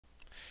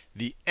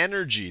The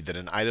energy that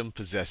an item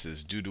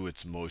possesses due to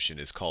its motion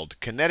is called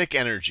kinetic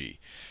energy.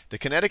 The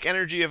kinetic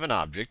energy of an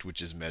object,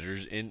 which is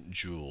measured in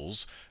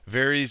joules,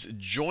 varies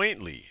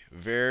jointly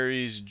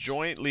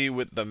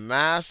with the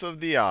mass of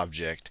the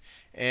object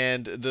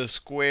and the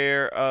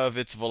square of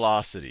its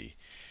velocity.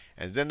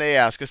 And then they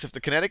ask us if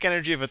the kinetic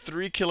energy of a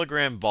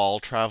 3-kilogram ball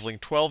traveling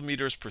 12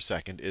 meters per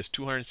second is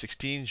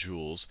 216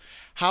 joules,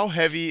 how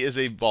heavy is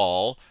a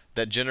ball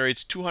that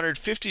generates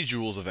 250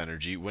 joules of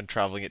energy when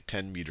traveling at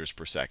 10 meters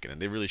per second?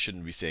 And they really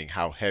shouldn't be saying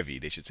how heavy.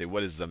 They should say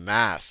what is the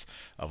mass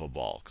of a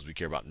ball, because we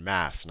care about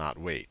mass, not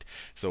weight.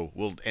 So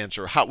we'll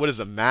answer what is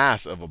the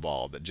mass of a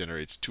ball that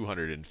generates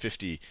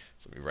 250.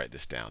 So let me write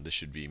this down. This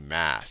should be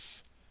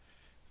mass.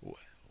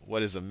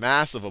 What is the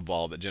mass of a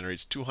ball that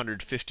generates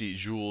 250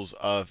 joules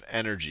of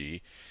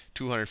energy,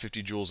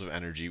 250 joules of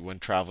energy when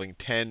traveling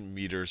 10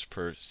 meters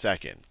per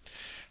second?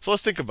 So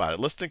let's think about it.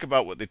 Let's think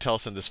about what they tell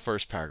us in this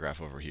first paragraph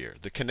over here.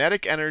 The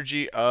kinetic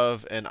energy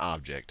of an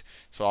object.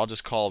 So I'll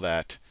just call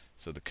that,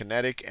 so the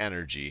kinetic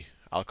energy,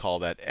 I'll call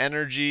that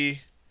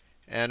energy,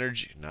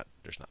 there's not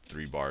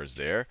 3 bars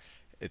there.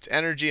 It's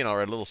energy, and I'll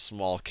write a little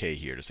small k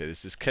here to say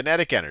this is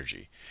kinetic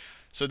energy.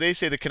 So they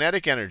say the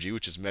kinetic energy,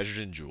 which is measured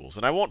in joules,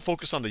 and I won't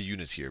focus on the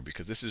units here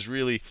because this is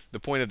really, the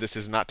point of this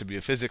is not to be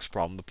a physics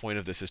problem. The point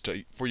of this is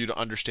for you to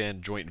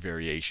understand joint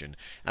variation.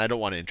 And I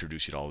don't want to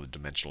introduce you to all the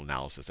dimensional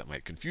analysis that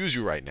might confuse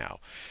you right now.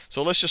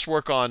 So let's just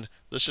work on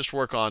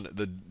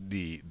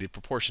the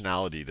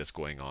proportionality that's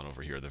going on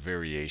over here, the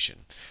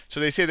variation. So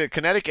they say that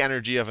kinetic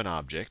energy of an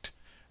object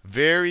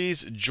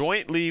varies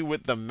jointly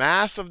with the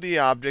mass of the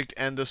object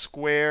and the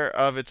square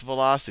of its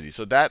velocity.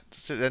 So that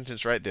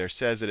sentence right there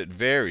says that it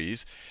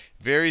varies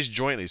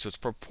jointly. So it's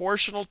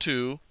proportional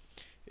to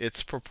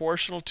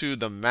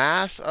the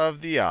mass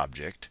of the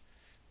object,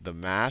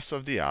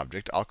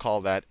 I'll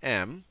call that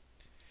m,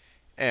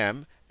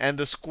 and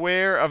the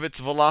square of its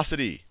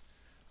velocity.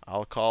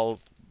 I'll call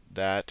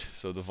that,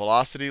 so the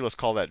velocity, let's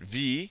call that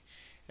v.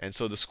 And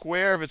so the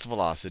square of its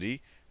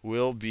velocity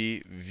will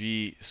be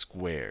v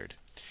squared.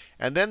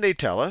 And then they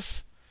tell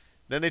us,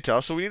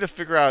 so we need to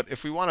figure out,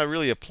 if we want to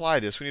really apply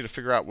this, we need to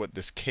figure out what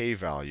this k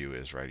value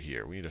is right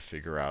here. We need to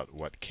figure out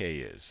what k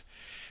is.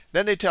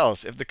 Then they tell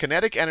us if the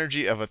kinetic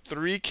energy of a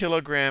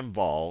 3-kilogram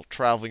ball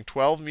traveling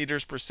 12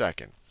 meters per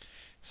second.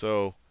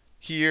 So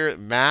here,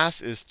 mass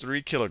is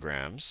 3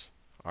 kilograms.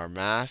 Our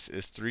mass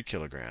is 3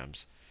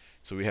 kilograms.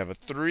 So we have a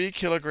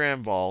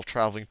 3-kilogram ball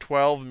traveling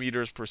 12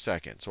 meters per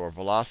second. So our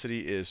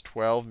velocity is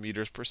 12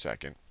 meters per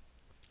second.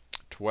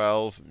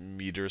 12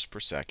 meters per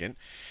second.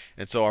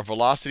 And so our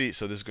velocity,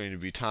 so this is going to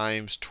be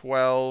times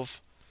 12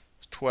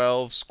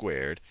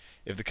 squared.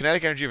 If the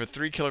kinetic energy of a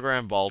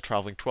 3-kilogram ball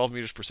traveling 12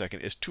 meters per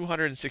second is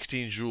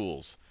 216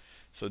 joules,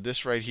 so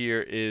this right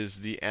here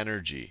is the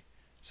energy.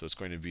 So it's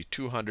going to be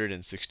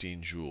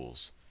 216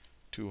 joules.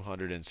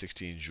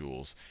 216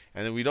 joules.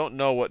 And then we don't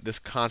know what this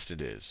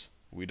constant is.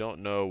 We don't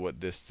know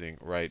what this thing,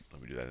 right?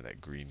 Let me do that in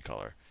that green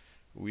color.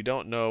 We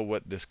don't know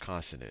what this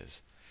constant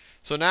is.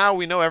 So now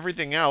we know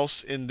everything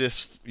else in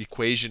this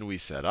equation we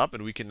set up,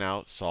 and we can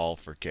now solve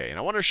for k. And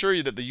I want to assure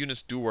you that the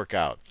units do work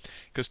out,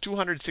 because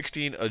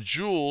 216, a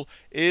joule,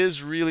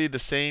 is really the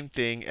same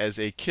thing as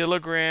a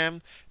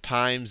kilogram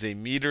times a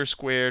meter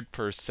squared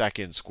per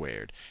second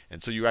squared.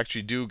 And so you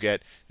actually do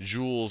get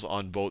joules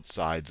on both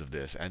sides of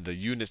this. And the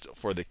units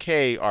for the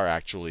k are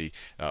actually,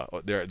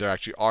 there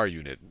actually are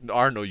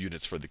no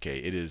units for the k.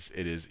 It is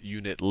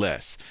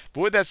unitless.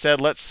 But with that said,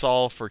 let's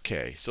solve for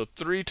k. So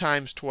 3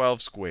 times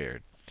 12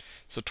 squared.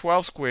 So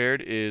 12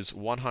 squared is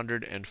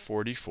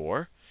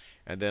 144.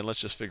 And then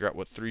let's just figure out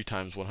what 3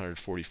 times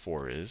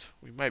 144 is.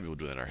 We might be able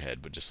to do it in our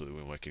head, but just so that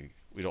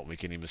we don't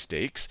make any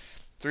mistakes.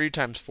 3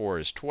 times 4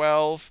 is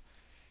 12.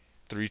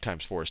 3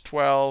 times 4 is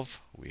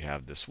 12. We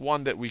have this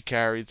 1 that we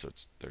carried, so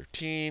it's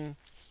 13.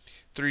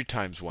 3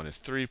 times 1 is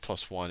 3,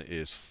 plus 1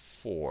 is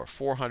 4.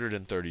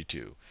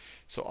 432.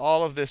 So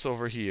all of this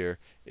over here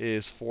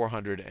is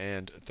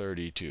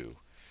 432.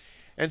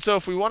 And so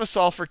if we want to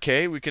solve for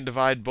k, we can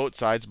divide both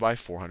sides by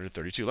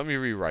 432. Let me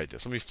rewrite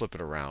this. Let me flip it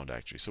around,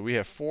 actually. So we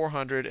have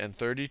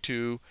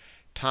 432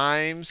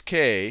 times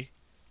k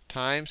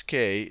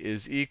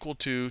is equal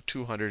to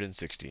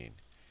 216.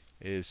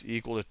 Is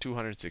equal to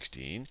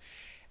 216.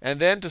 And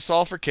then to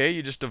solve for k,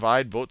 you just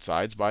divide both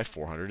sides by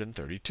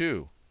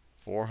 432.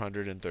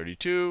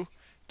 432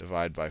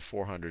 divide by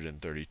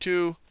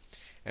 432.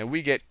 And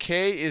we get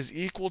k is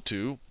equal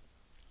to,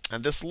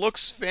 and this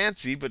looks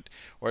fancy, but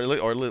or it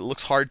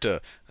looks hard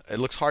to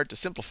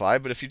simplify.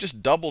 But if you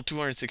just double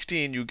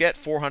 216, you get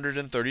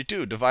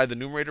 432. Divide the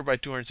numerator by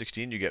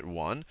 216, you get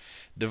 1.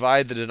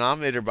 Divide the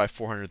denominator by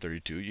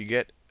 432, you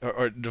get,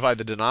 or divide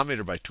the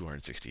denominator by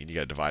 216. You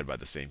got to divide by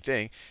the same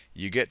thing.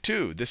 You get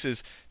 2. This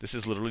is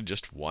literally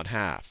just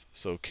 1/2.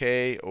 So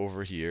k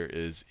over here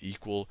is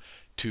equal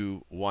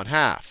to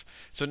 1/2.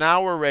 So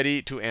now we're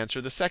ready to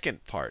answer the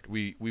second part.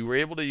 We were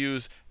able to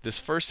use this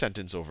first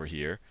sentence over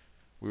here.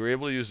 We were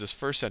able to use this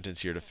first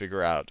sentence here to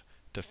figure out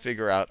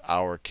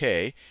our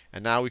k.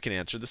 And now we can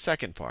answer the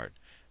second part.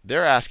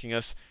 They're asking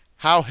us,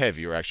 how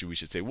heavy, or actually we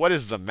should say, what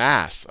is the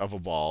mass of a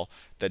ball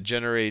that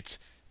generates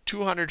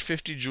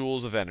 250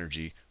 joules of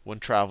energy when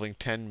traveling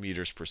 10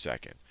 meters per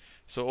second?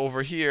 So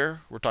over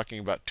here, we're talking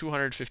about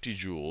 250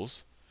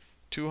 joules.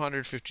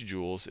 250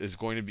 joules is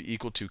going to be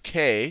equal to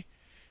K,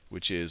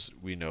 which is,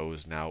 we know,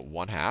 is now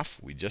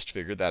 1/2. We just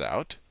figured that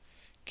out.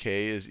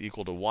 K is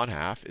equal to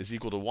 1/2, is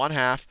equal to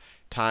 1/2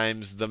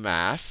 times the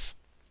mass.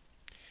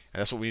 And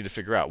that's what we need to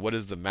figure out. What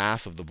is the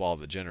mass of the ball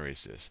that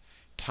generates this?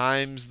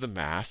 Times the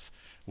mass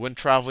when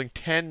traveling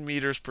 10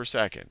 meters per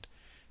second.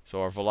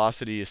 So our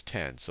velocity is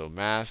 10. So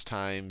mass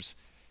times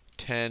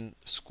 10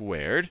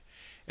 squared.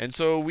 And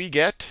so we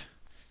get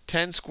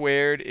 10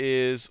 squared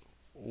is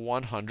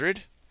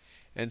 100.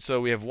 And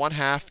so we have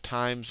 1/2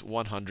 times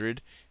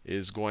 100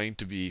 is going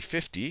to be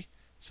 50.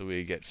 So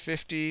we get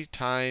 50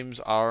 times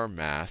our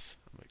mass.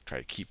 I'm going to try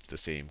to keep the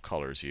same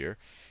colors here.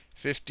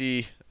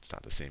 50, it's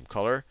not the same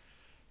color.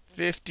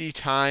 50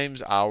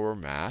 times our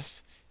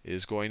mass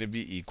is going to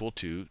be equal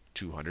to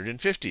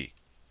 250.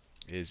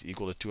 Is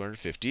equal to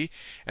 250.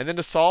 And then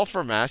to solve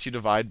for mass, you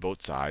divide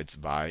both sides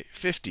by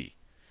 50.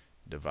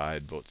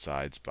 Divide both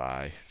sides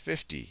by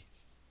 50.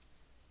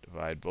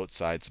 Divide both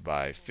sides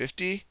by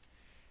 50.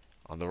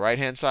 On the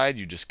right-hand side,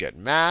 you just get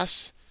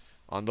mass.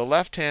 On the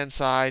left-hand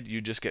side,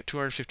 you just get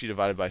 250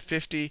 divided by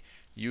 50.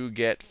 You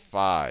get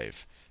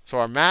 5. So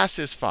our mass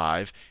is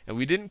 5. And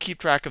we didn't keep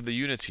track of the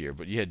units here,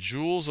 but you had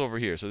joules over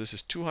here. So this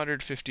is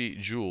 250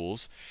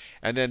 joules.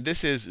 And then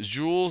this is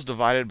joules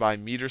divided by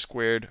meter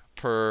squared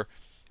per,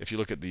 if you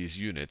look at these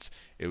units,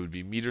 it would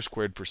be meter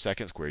squared per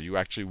second squared. You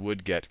actually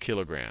would get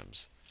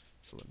kilograms.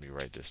 So let me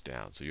write this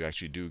down. So you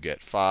actually do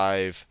get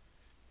 5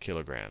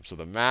 kilograms. So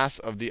the mass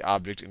of the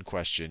object in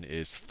question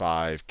is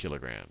 5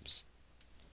 kilograms.